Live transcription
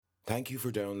Thank you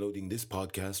for downloading this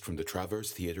podcast from the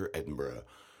Traverse Theatre, Edinburgh.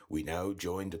 We now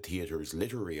join the theatre's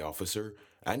literary officer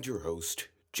and your host,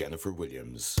 Jennifer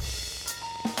Williams.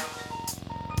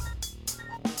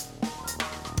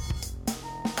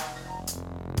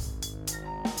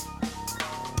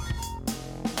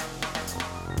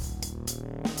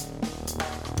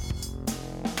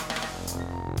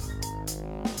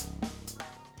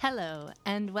 Hello,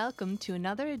 and welcome to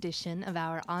another edition of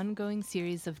our ongoing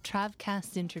series of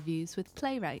Travcast interviews with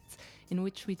playwrights, in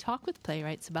which we talk with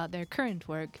playwrights about their current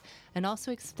work and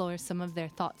also explore some of their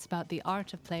thoughts about the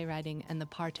art of playwriting and the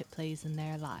part it plays in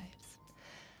their lives.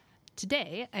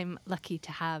 Today, I'm lucky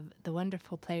to have the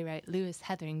wonderful playwright Lewis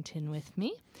Hetherington with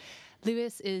me.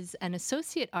 Lewis is an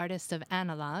associate artist of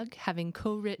Analog, having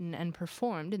co-written and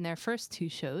performed in their first two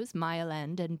shows, Mile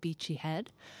End and Beachy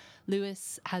Head.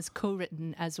 Lewis has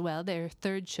co-written as well their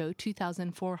third show,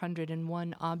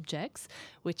 2,401 Objects,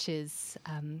 which is,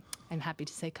 I'm happy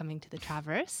to say, coming to the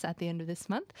Traverse at the end of this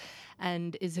month,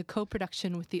 and is a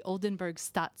co-production with the Oldenburg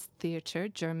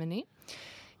Staatstheater, Germany.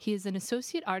 He is an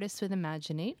associate artist with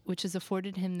Imaginate, which has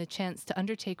afforded him the chance to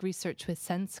undertake research with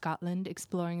Send Scotland,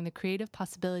 exploring the creative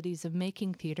possibilities of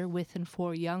making theatre with and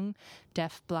for young,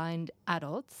 deaf, blind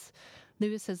adults.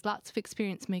 Lewis has lots of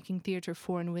experience making theatre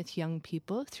for and with young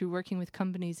people through working with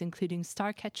companies including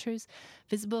Starcatchers,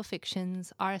 Visible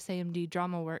Fictions, RSAMD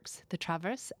Drama Works, The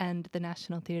Traverse, and the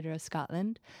National Theatre of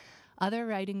Scotland. Other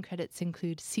writing credits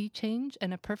include Sea Change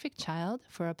and A Perfect Child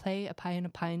for a play, A Pie and a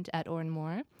Pint at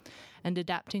Oranmore, and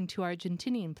adapting two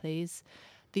Argentinian plays,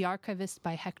 The Archivist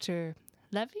by Hector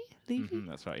Levy?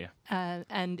 That's right, yeah.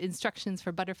 And Instructions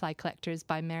for Butterfly Collectors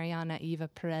by Mariana Eva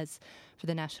Perez for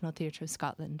the National Theatre of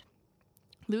Scotland.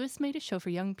 Lewis made a show for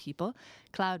young people,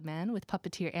 Cloudman, with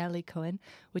puppeteer Ellie Cohen,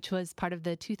 which was part of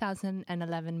the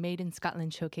 2011 Made in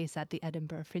Scotland showcase at the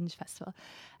Edinburgh Fringe Festival,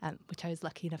 which I was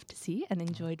lucky enough to see and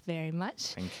enjoyed very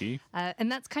much. Thank you.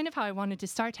 And that's kind of how I wanted to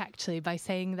start, actually, by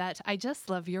saying that I just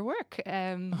love your work.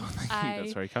 Thank you.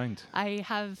 That's very kind. I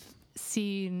have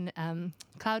seen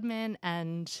Cloudman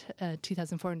and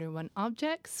 2,401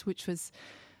 Objects, which was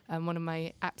one of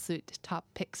my absolute top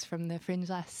picks from the Fringe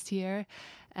last year.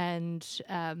 And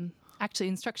actually,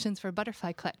 Instructions for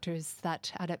Butterfly Collectors,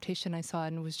 that adaptation I saw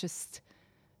and was just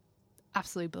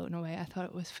absolutely blown away. I thought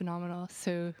it was phenomenal.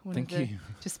 So one of the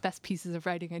just best pieces of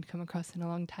writing I'd come across in a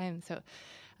long time. So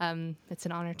it's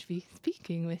an honor to be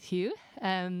speaking with you.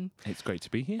 It's great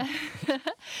to be here.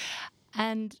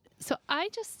 And so I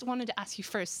just wanted to ask you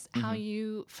first how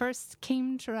you first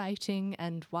came to writing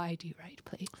and why do you write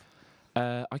plays?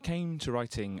 I came to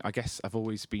writing, I guess I've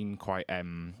always been quite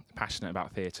passionate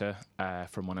about theatre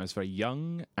from when I was very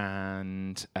young,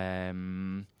 and I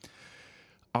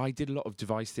did a lot of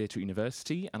devised theatre at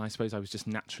university, and I suppose I was just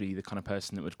naturally the kind of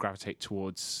person that would gravitate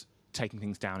towards taking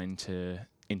things down into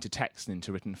text and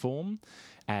into written form,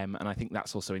 and I think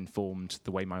that's also informed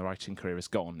the way my writing career has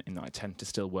gone, in that I tend to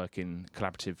still work in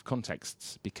collaborative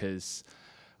contexts, because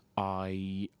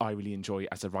I really enjoy,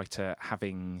 as a writer,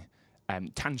 having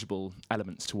tangible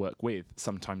elements to work with.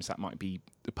 Sometimes that might be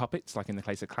the puppets, like in the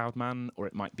case of Cloudman, or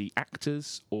it might be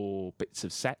actors or bits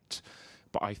of set.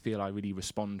 But I feel I really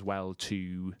respond well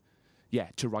to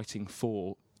writing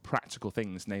for practical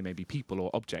things, and they may be people or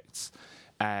objects.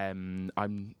 I'm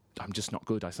just not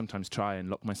good. I sometimes try and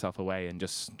lock myself away and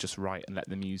just write and let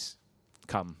the muse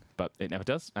come, but it never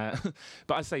does. But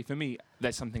I say, for me,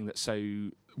 there's something that's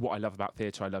what I love about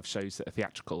theatre. I love shows that are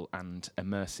theatrical and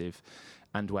immersive,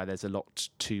 and where there's a lot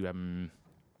to, for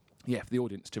the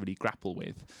audience to really grapple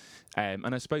with.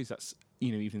 And I suppose that's,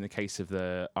 even in the case of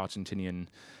the Argentinian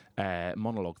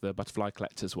monologue, the Butterfly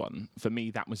Collectors one, for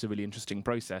me, that was a really interesting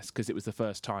process, because it was the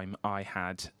first time I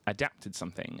had adapted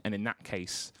something. And in that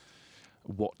case,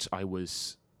 what I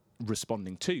was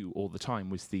responding to all the time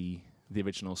was the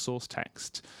original source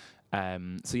text.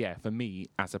 For me,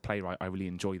 as a playwright, I really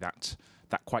enjoy that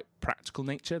quite practical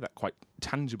nature, that quite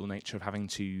tangible nature of having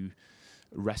to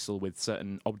wrestle with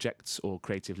certain objects or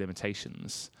creative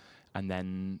limitations, and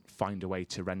then find a way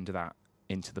to render that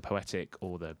into the poetic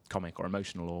or the comic or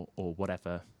emotional or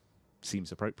whatever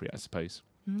seems appropriate, I suppose.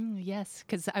 Yes,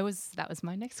 because that was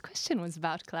my next question, was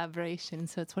about collaboration.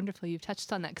 So it's wonderful you've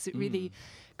touched on that, because it really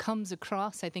comes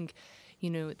across, I think,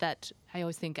 that I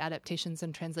always think adaptations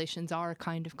and translations are a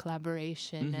kind of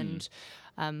collaboration, and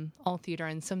all theatre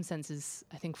in some senses,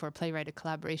 I think, for a playwright, a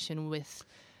collaboration with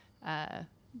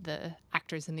the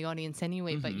actors in the audience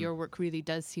anyway, but your work really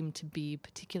does seem to be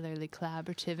particularly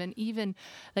collaborative. And even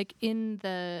like in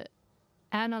the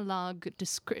analog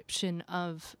description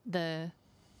of the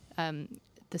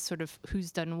the sort of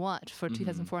who's done what for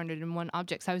 2,401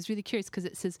 objects. I was really curious because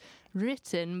it says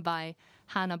written by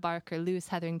Hannah Barker, Lewis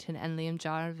Hetherington, and Liam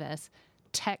Jarvis.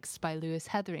 Text by Lewis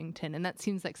Hetherington, and that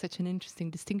seems like such an interesting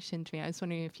distinction to me. I was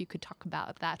wondering if you could talk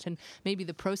about that and maybe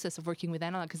the process of working with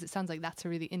Analog, because it sounds like that's a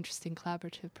really interesting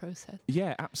collaborative process.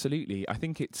 Yeah, absolutely. I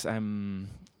think it's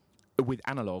with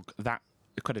Analog, that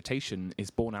accreditation is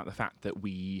born out of the fact that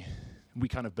we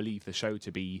kind of believe the show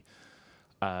to be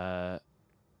I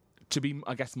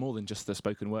guess more than just the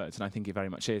spoken words, and I think it very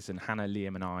much is. And Hannah and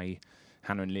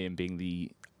Liam being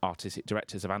the artistic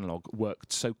directors of Analog,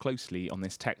 worked so closely on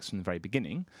this text from the very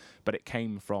beginning, but it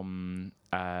came from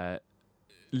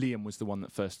Liam was the one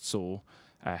that first saw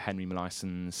Henry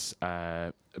Mollison's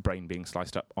brain being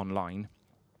sliced up online,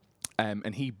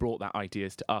 and he brought that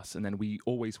ideas to us, and then we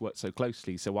always worked so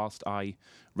closely. So whilst I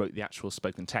wrote the actual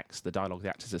spoken text, the dialogue the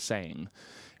actors are saying,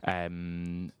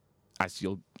 as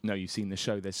you'll know, you've seen the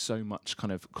show, there's so much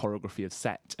kind of choreography of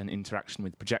set and interaction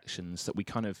with projections that we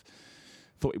kind of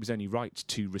thought it was only right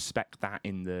to respect that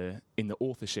in the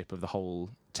authorship of the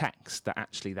whole text, that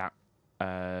actually that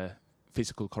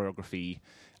physical choreography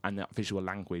and that visual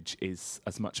language is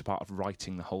as much a part of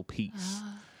writing the whole piece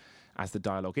as the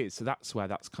dialogue is. So that's where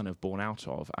that's kind of born out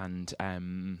of, and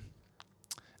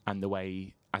the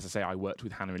way, as I say, I worked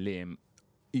with Hannah and Liam,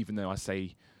 even though I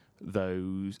say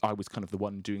I was kind of the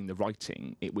one doing the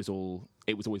writing, it was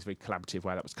always very collaborative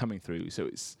where that was coming through. So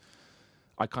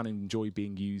I kind of enjoy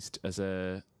being used as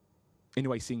in a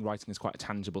way, seeing writing as quite a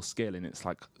tangible skill, and it's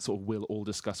like sort of we'll all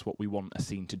discuss what we want a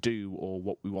scene to do, or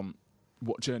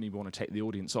what journey we want to take the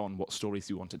audience on, what stories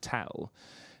we want to tell.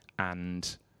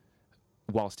 And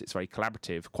whilst it's very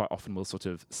collaborative, quite often we'll sort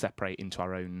of separate into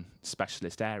our own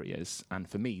specialist areas. And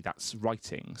for me, that's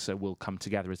writing. So we'll come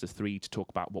together as a three to talk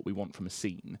about what we want from a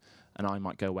scene, and I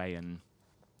might go away and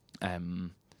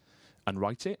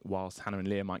write it, whilst Hannah and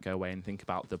Leah might go away and think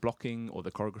about the blocking or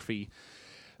the choreography.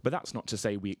 But that's not to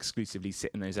say we exclusively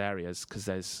sit in those areas,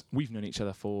 because we've known each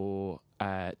other for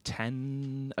over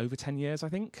 10 years, I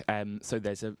think. So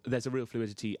there's a real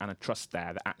fluidity and a trust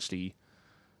there that actually,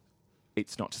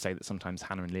 it's not to say that sometimes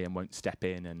Hannah and Liam won't step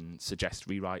in and suggest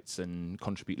rewrites and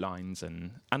contribute lines,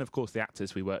 and of course the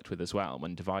actors we worked with as well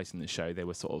when devising the show, they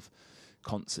were sort of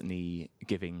constantly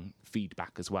giving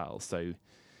feedback as well. So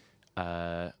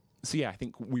yeah, I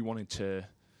think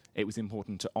it was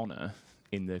important to honour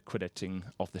in the crediting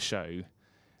of the show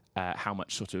how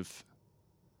much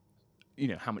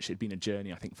how much it'd been a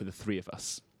journey, I think, for the three of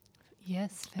us.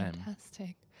 Yes,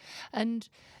 fantastic. And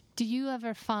do you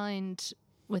ever find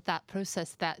with that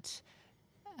process that,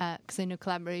 because I know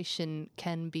collaboration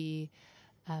can be,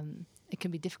 it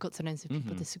can be difficult sometimes if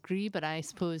people disagree, but I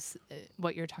suppose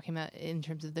what you're talking about in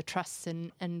terms of the trust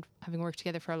and having worked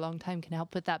together for a long time can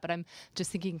help with that. But I'm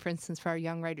just thinking, for instance, for our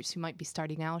young writers who might be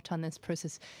starting out on this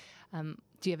process,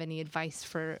 do you have any advice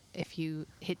for if you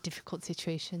hit difficult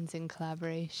situations in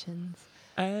collaborations?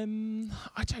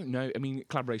 I don't know. I mean,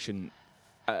 collaboration,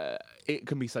 it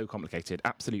can be so complicated,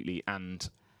 absolutely, and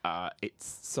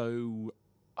it's so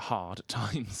hard at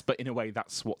times, but in a way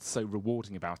that's what's so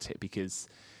rewarding about it, because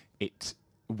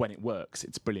when it works,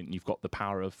 it's brilliant. You've got the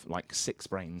power of like 6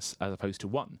 brains as opposed to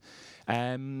 1.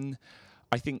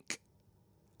 I think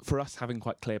for us, having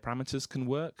quite clear parameters can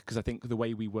work, because I think the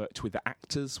way we worked with the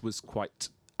actors was quite,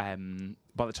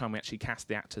 by the time we actually cast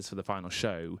the actors for the final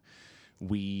show,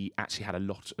 we actually had a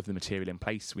lot of the material in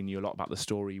place. We knew a lot about the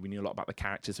story. We knew a lot about the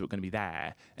characters that were going to be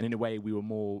there. And in a way, we were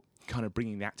more kind of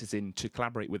bringing the actors in to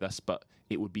collaborate with us, but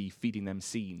it would be feeding them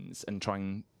scenes and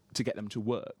trying to get them to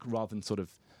work, rather than sort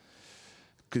of,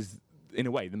 because in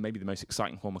a way, maybe the most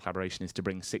exciting form of collaboration is to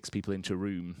bring 6 people into a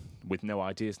room with no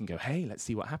ideas and go, hey, let's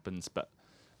see what happens. But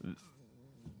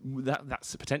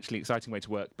that's a potentially exciting way to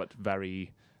work, but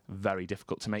very, very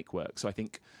difficult to make work. So I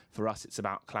think for us, it's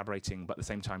about collaborating, but at the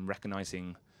same time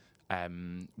recognizing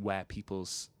where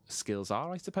people's skills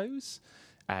are, I suppose,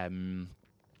 and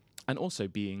also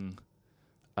being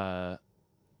kind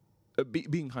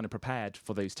of prepared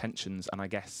for those tensions, and I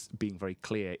guess being very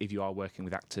clear if you are working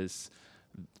with actors.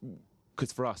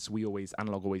 Because for us,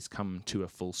 Analog always come to a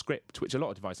full script, which a lot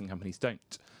of devising companies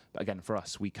don't. But again, for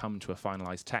us, we come to a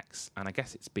finalised text, and I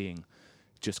guess it's being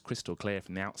just crystal clear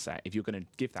from the outset. If you're going to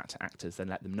give that to actors, then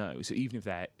let them know. So even if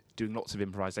they're doing lots of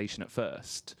improvisation at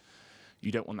first,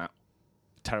 you don't want that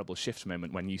terrible shift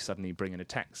moment when you suddenly bring in a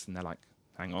text and they're like,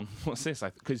 hang on, what's this?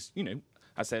 Because,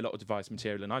 I say a lot of devised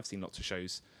material, and I've seen lots of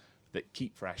shows that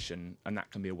keep fresh, and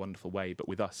that can be a wonderful way. But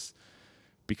with us,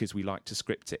 because we like to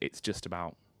script it, it's just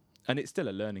about, and it's still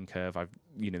a learning curve.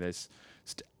 There's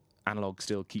Analog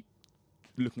still keep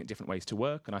looking at different ways to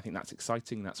work, and I think that's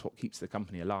exciting. That's what keeps the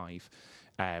company alive.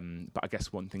 But I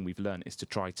guess one thing we've learned is to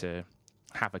try to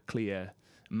have a clear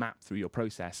map through your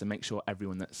process and make sure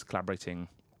everyone that's collaborating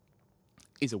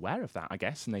is aware of that, I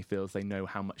guess, and they feel as they know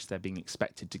how much they're being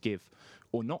expected to give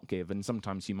or not give. And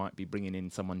sometimes you might be bringing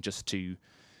in someone just to,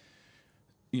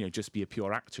 just be a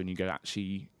pure actor, and you go,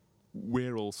 actually,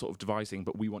 we're all sort of devising,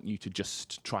 but we want you to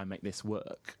just try and make this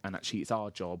work. And actually, it's our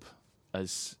job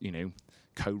as,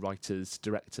 co-writers,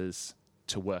 directors,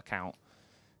 to work out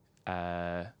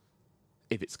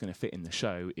if it's going to fit in the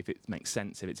show, if it makes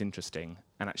sense, if it's interesting.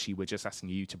 And actually, we're just asking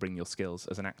you to bring your skills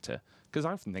as an actor. Because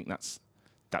I often think that's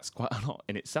quite a lot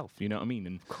in itself, you know what I mean?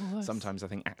 And sometimes I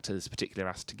think actors particularly are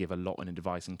asked to give a lot in a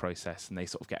devising process, and they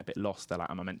sort of get a bit lost. They're like,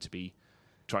 am I meant to be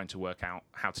trying to work out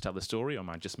how to tell the story, or am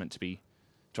I just meant to be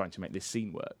trying to make this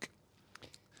scene work?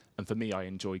 And for me, I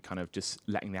enjoy kind of just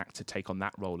letting the actor take on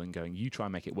that role and going, you try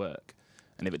and make it work.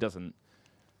 And if it doesn't,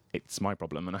 it's my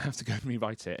problem, and I have to go and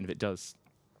rewrite it. And if it does,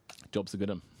 job's a good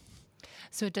one.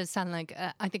 So it does sound like,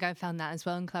 I think I've found that as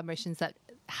well in collaborations, that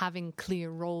having clear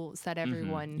roles that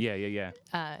everyone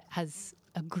has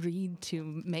agreed to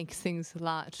makes things a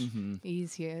lot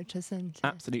easier, doesn't it?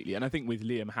 Absolutely. And I think with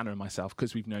Liam, Hannah and myself,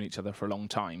 because we've known each other for a long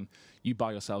time, you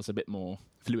buy yourselves a bit more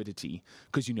fluidity,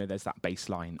 because there's that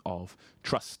baseline of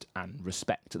trust and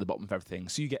respect at the bottom of everything.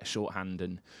 So you get a shorthand,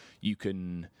 and you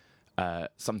can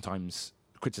sometimes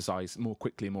criticise more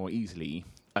quickly, more easily,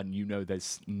 and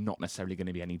there's not necessarily going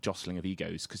to be any jostling of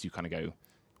egos, because you kind of go,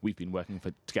 we've been working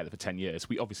together for 10 years.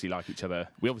 We obviously like each other.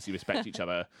 We obviously respect each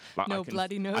other. Like,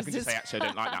 bloody noses. I can just say, actually, I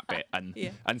don't like that bit.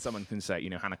 And and someone can say,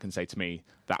 Hannah can say to me,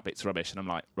 that bit's rubbish. And I'm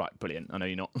like, right, brilliant. I know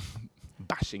you're not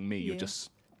bashing me. You're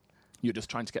just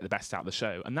trying to get the best out of the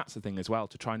show. And that's the thing as well,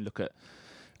 to try and look at.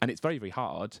 And it's very, very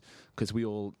hard, because we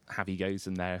all have egos,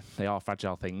 and they are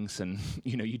fragile things. And,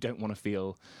 you don't want to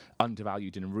feel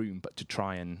undervalued in a room, but to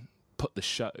try and put the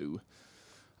show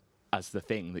as the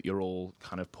thing that you're all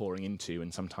kind of pouring into,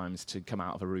 and sometimes to come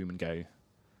out of a room and go,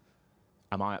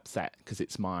 am I upset because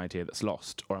it's my idea that's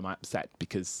lost, or am I upset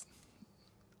because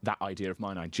that idea of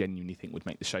mine I genuinely think would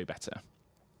make the show better?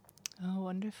 Oh,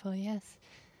 wonderful, yes.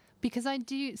 Because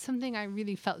something I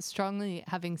really felt strongly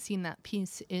having seen that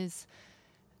piece is,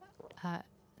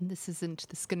 this is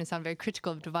going to sound very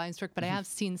critical of devised work, but I have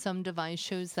seen some devised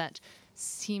shows that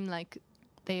seem like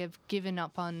they have given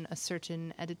up on a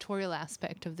certain editorial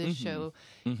aspect of the show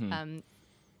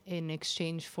in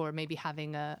exchange for maybe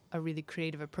having a really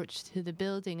creative approach to the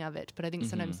building of it. But I think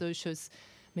sometimes those shows,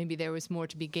 maybe there was more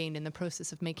to be gained in the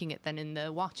process of making it than in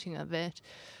the watching of it.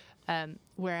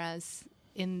 Whereas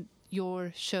in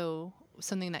your show,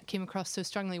 something that came across so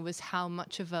strongly was how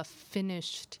much of a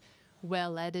finished,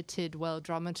 well-edited,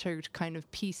 well-dramaturged kind of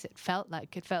piece it felt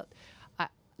like. It felt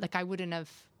like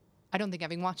I don't think,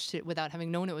 having watched it without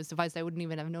having known it was devised, I wouldn't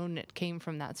even have known it came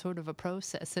from that sort of a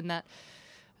process. And that,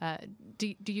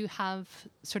 do you have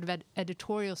sort of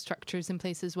editorial structures in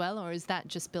place as well, or is that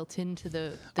just built into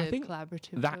the I think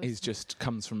collaborative that process? is just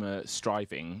comes from a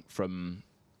striving from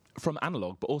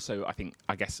analog, but also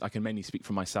I guess I can mainly speak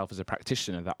for myself as a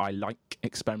practitioner, that I like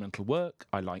experimental work,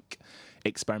 I like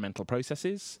experimental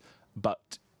processes,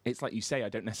 but it's like you say, I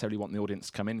don't necessarily want the audience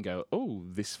to come in and go, oh,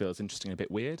 this feels interesting, a bit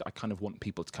weird. I kind of want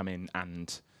people to come in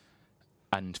and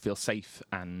feel safe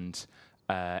and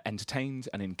entertained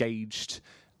and engaged,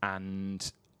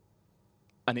 and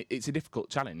it's a difficult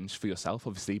challenge for yourself,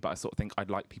 obviously, but I sort of think I'd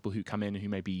like people who come in who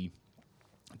maybe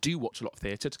do watch a lot of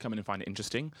theatre to come in and find it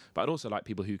interesting, but I'd also like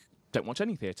people who don't watch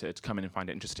any theatre to come in and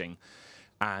find it interesting.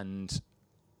 And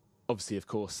obviously, of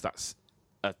course, that's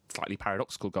a slightly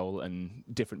paradoxical goal, and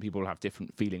different people will have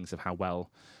different feelings of how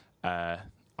well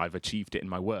I've achieved it in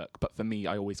my work. But for me,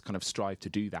 I always kind of strive to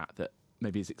do that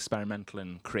maybe as experimental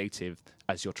and creative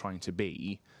as you're trying to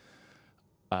be.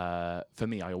 For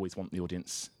me, I always want the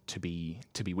audience to be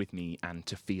with me and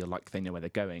to feel like they know where they're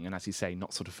going. And as you say,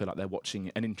 not sort of feel like they're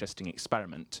watching an interesting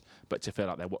experiment, but to feel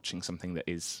like they're watching something that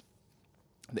is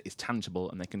tangible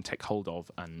and they can take hold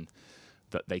of, and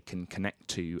that they can connect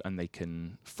to and they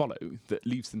can follow, that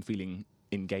leaves them feeling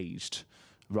engaged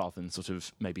rather than sort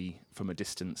of maybe from a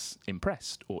distance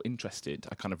impressed or interested.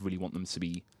 I kind of really want them to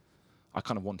be, I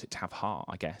kind of want it to have heart,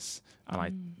 I guess. And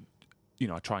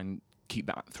I try and keep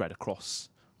that thread across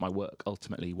my work,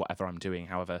 ultimately, whatever I'm doing,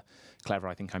 however clever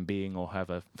I think I'm being, or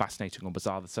however fascinating or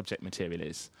bizarre the subject material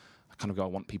is. I kind of go, I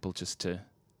want people just to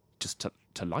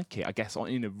like it, I guess,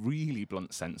 in a really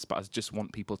blunt sense, but I just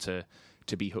want people to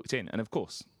be hooked in. And of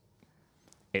course,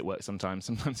 it works sometimes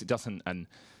it doesn't, and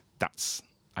that's,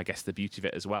 I guess, the beauty of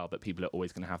it as well, that people are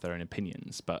always going to have their own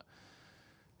opinions. But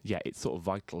it's sort of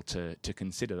vital to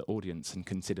consider the audience and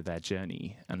consider their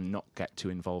journey and not get too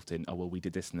involved in, oh, well, we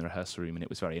did this in the rehearsal room and it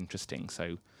was very interesting,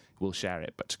 so we'll share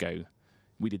it. But to go,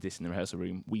 we did this in the rehearsal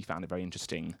room, we found it very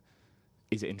interesting.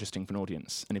 Is it interesting for an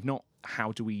audience? And if not,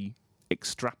 how do we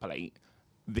extrapolate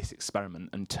this experiment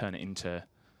and turn it into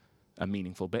a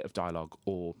meaningful bit of dialogue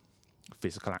or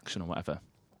physical action or whatever?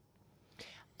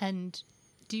 And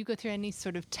do you go through any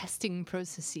sort of testing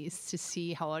processes to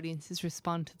see how audiences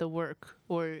respond to the work,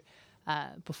 or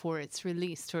before it's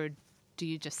released, or do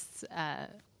you just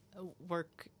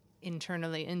work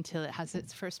internally until it has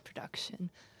its first production?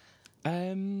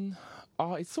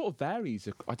 It sort of varies.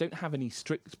 I don't have any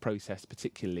strict process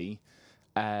particularly.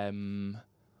 I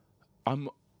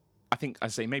think,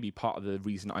 as I say, maybe part of the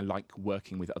reason I like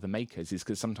working with other makers is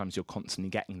because sometimes you're constantly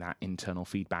getting that internal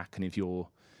feedback, and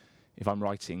if I'm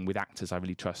writing with actors I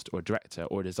really trust, or a director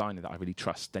or a designer that I really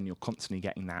trust, then you're constantly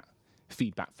getting that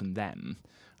feedback from them.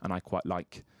 And I quite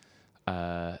like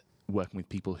working with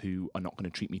people who are not going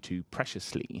to treat me too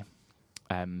preciously,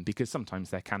 because sometimes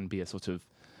there can be a sort of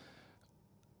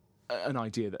an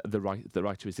idea that the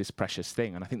writer is this precious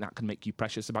thing, and I think that can make you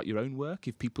precious about your own work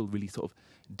if people really sort of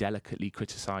delicately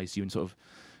criticise you and sort of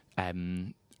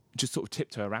just sort of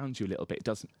tiptoe around you a little bit.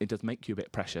 It does make you a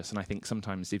bit precious, and I think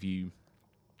sometimes if you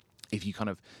kind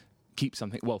of keep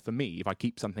something, well, for me, if I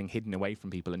keep something hidden away from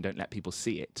people and don't let people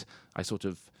see it,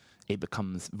 it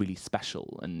becomes really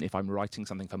special. And if I'm writing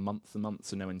something for months and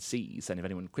months and no one sees, and if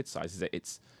anyone criticises it,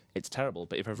 it's terrible.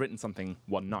 But if I've written something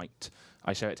one night,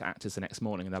 I show it to actors the next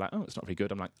morning and they're like, oh, it's not very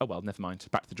good. I'm like, oh, well, never mind,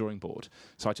 back to the drawing board.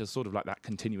 So I just sort of like that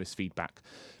continuous feedback.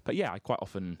 But yeah, I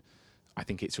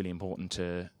think it's really important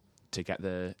to get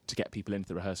people into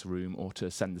the rehearsal room, or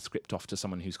to send the script off to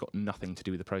someone who's got nothing to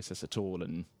do with the process at all.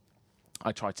 And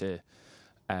I try to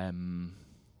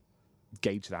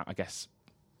gauge that, I guess.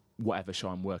 Whatever show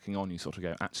I'm working on, you sort of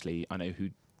go, actually, I know who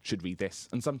should read this.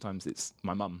 And sometimes it's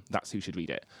my mum, that's who should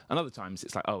read it. And other times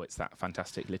it's like, oh, it's that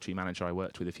fantastic literary manager I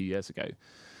worked with a few years ago.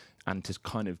 And to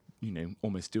kind of,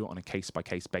 almost do it on a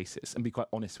case-by-case basis and be quite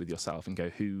honest with yourself and go,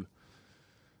 who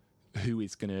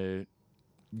is going to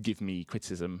give me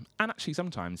criticism? And actually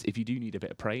sometimes if you do need a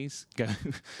bit of praise, go,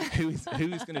 who is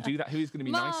going to do that? Who is going to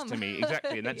be nice to me?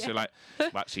 Exactly. And then you're like,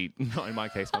 well, actually, not in my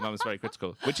case, my mum is very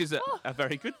critical, which is a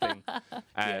very good thing.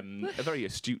 Very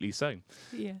astutely so.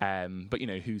 Yeah. But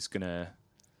who's gonna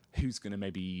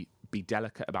maybe be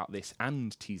delicate about this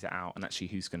and tease it out, and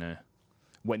actually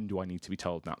when do I need to be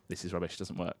told, no, this is rubbish,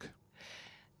 doesn't work?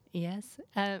 Yes.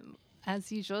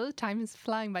 As usual, time is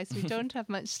flying by, so we don't have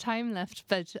much time left.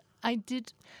 But I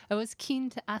was keen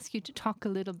to ask you to talk a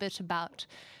little bit about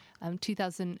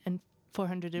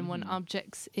 2,401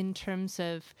 Objects, in terms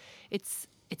of it's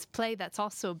play that's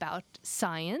also about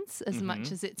science as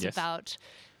much as it's about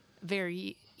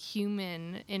very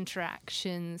human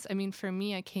interactions. I mean, for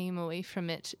me, I came away from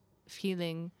it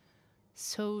feeling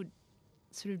so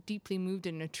sort of deeply moved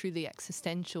in a truly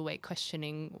existential way,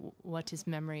 questioning what is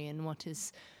memory and what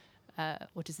is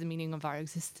the meaning of our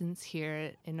existence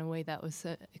here, in a way that was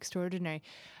extraordinary.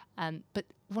 But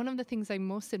one of the things I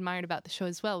most admired about the show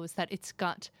as well was that it's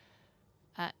got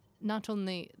not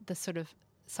only the sort of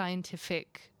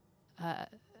scientific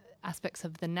aspects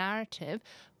of the narrative,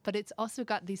 but it's also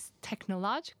got these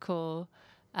technological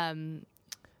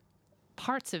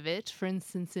parts of it. For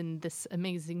instance, in this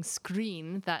amazing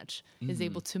screen that is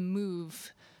able to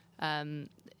move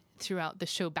throughout the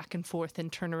show back and forth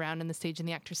and turn around on the stage, and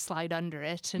the actors slide under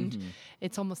it, and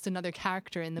it's almost another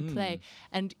character in the play.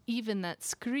 And even that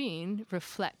screen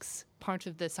reflects part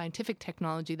of the scientific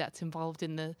technology that's involved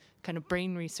in the kind of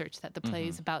brain research that the play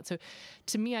is about. So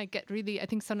to me, I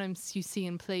think sometimes you see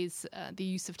in plays the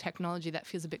use of technology that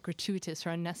feels a bit gratuitous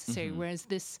or unnecessary, whereas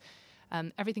this,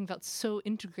 everything felt so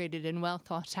integrated and well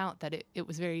thought out that it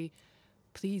was very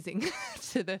pleasing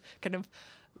to the kind of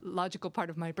logical part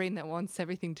of my brain that wants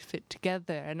everything to fit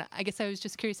together. And I guess I was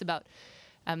just curious about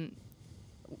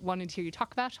wanting to hear you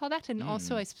talk about all that. And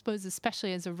also, I suppose,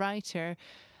 especially as a writer,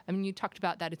 I mean, you talked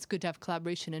about that it's good to have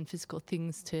collaboration and physical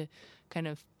things to kind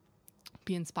of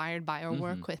be inspired by or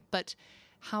work with. But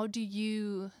how do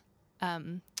you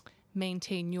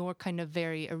maintain your kind of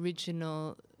very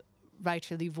original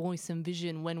writerly voice and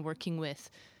vision when working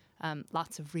with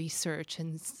lots of research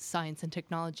and science and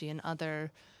technology and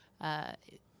other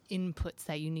inputs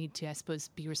that you need to, I suppose,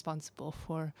 be responsible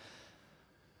for?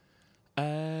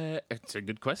 It's a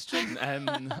good question.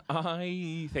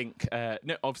 I think,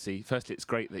 no, obviously, firstly, it's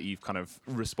great that you've kind of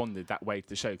responded that way to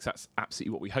the show, because that's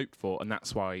absolutely what we hoped for. And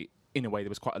that's why, in a way, there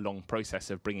was quite a long process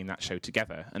of bringing that show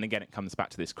together. And again, it comes back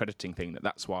to this crediting thing,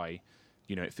 that's why,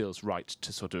 it feels right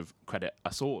to sort of credit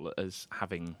us all as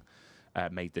having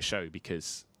made the show,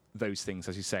 because those things,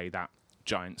 as you say, that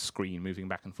giant screen moving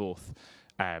back and forth,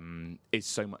 is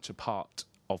so much a part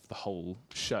of the whole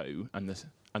show and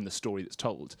the story that's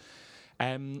told.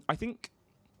 I think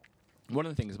one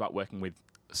of the things about working with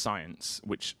science,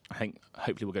 which I think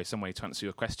hopefully will go some way to answer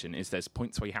your question, is there's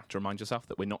points where you have to remind yourself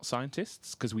that we're not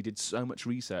scientists, because we did so much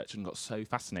research and got so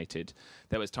fascinated.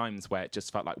 There was times where it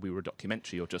just felt like we were a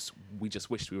documentary, or we just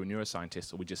wished we were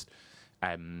neuroscientists, or we just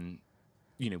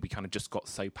we kind of just got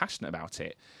so passionate about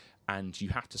it. And you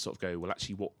have to sort of go, well,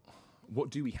 actually, what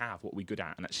do we have, what are we good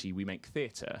at? And actually we make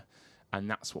theatre, and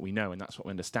that's what we know and that's what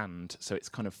we understand. So it's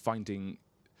kind of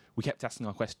we kept asking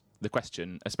the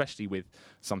question, especially with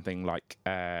something like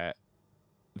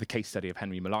the case study of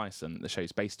Henry Molaison that the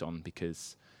show's based on,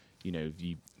 because, if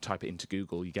you type it into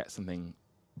Google, you get something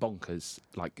bonkers,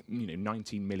 like,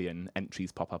 19 million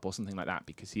entries pop up or something like that,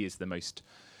 because he is the most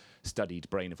studied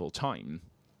brain of all time.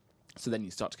 So then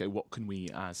you start to go, what can we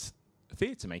as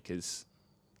theatre makers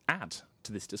add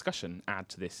to this discussion, add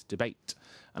to this debate?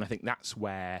 And I think that's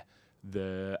where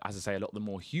as I say, a lot of the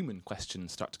more human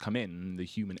questions start to come in, the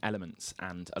human elements,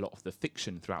 and a lot of the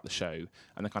fiction throughout the show,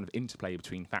 and the kind of interplay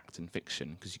between fact and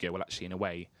fiction. Because you go, well, actually, in a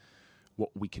way,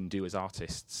 what we can do as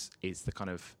artists is the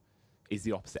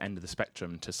opposite end of the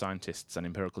spectrum to scientists and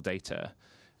empirical data,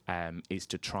 is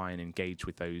to try and engage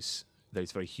with those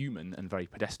very human and very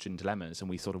pedestrian dilemmas. And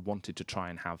we sort of wanted to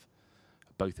try and have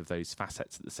both of those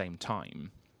facets at the same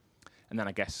time. And then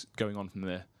I guess going on from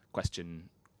the question,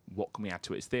 what can we add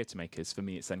to it as theatre makers? For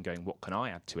me, it's then going, what can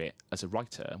I add to it as a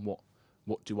writer? And what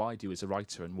do I do as a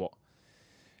writer? And what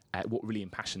really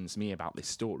impassions me about this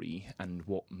story? And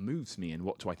what moves me? And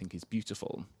what do I think is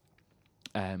beautiful?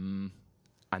 And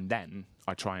then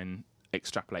I try and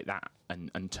extrapolate that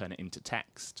and turn it into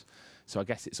text. So I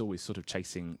guess it's always sort of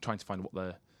trying to find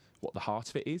what the heart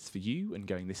of it is for you, and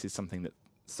going, this is something that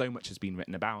so much has been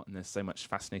written about, and there's so much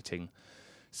fascinating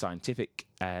scientific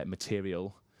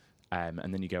material.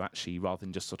 And then you go, actually, rather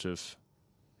than just sort of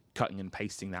cutting and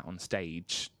pasting that on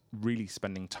stage, really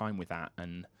spending time with that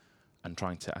and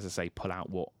trying to, as I say, pull out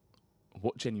what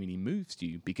genuinely moves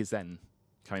you. Because then,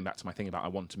 coming back to my thing about I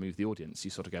want to move the audience,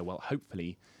 you sort of go, well,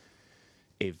 hopefully,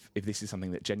 if this is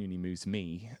something that genuinely moves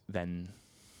me, then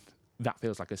that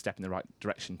feels like a step in the right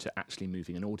direction to actually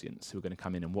moving an audience who are going to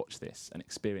come in and watch this and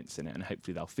experience in it. And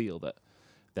hopefully they'll feel that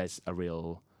there's a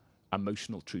real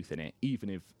emotional truth in it, even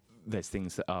if there's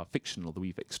things that are fictional that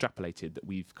we've extrapolated, that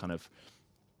we've kind of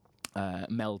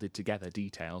melded together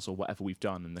details or whatever we've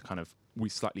done, and we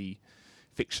slightly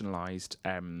fictionalized,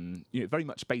 very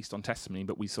much based on testimony,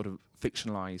 but we sort of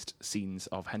fictionalized scenes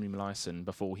of Henry Molaison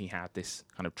before he had this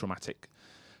kind of traumatic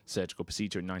surgical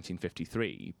procedure in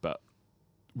 1953. But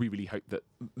we really hope that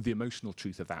the emotional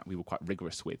truth of that we were quite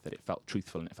rigorous with, that it felt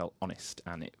truthful and it felt honest,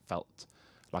 and it felt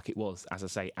like it was, as I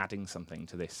say, adding something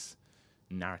to this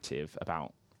narrative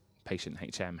about patient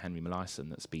HM Henry Molaison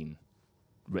that's been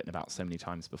written about so many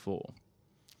times before.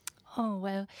 Oh,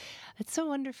 well, it's so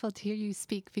wonderful to hear you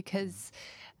speak, because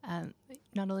not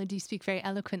only do you speak very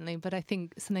eloquently, but I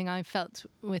think something I've felt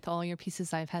with all your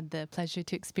pieces I've had the pleasure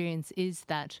to experience is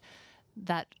that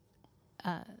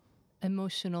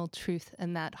emotional truth,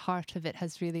 and that heart of it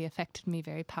has really affected me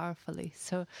very powerfully.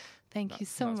 So thank you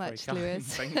so much,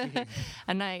 Lewis. Thank you.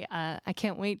 And I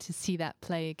can't wait to see that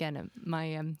play again.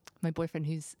 My boyfriend,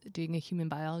 who's doing a human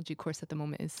biology course at the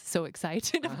moment, is so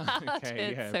excited about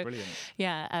it. Yeah, so, brilliant.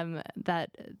 Yeah, that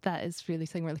is really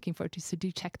something we're looking forward to. So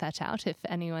do check that out if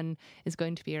anyone is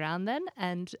going to be around then.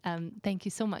 And thank you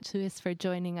so much, Lewis, for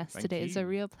joining us today. It's a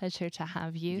real pleasure to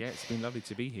have you. Yeah, it's been lovely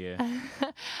to be here.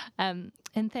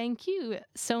 And thank you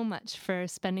so much for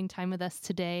spending time with us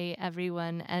today,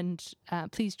 everyone. And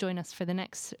please join us for the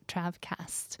next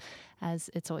Travcast, as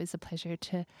it's always a pleasure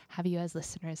to have you as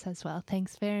listeners as well.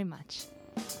 Thanks very much.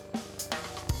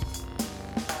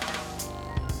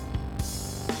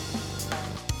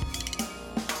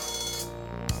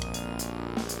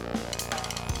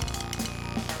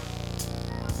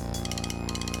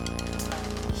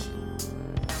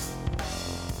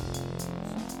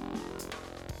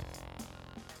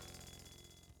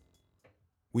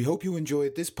 We hope you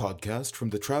enjoyed this podcast from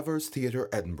the Travers Theatre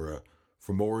Edinburgh.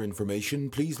 For more information,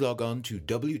 please log on to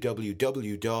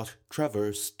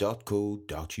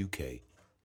www.travers.co.uk.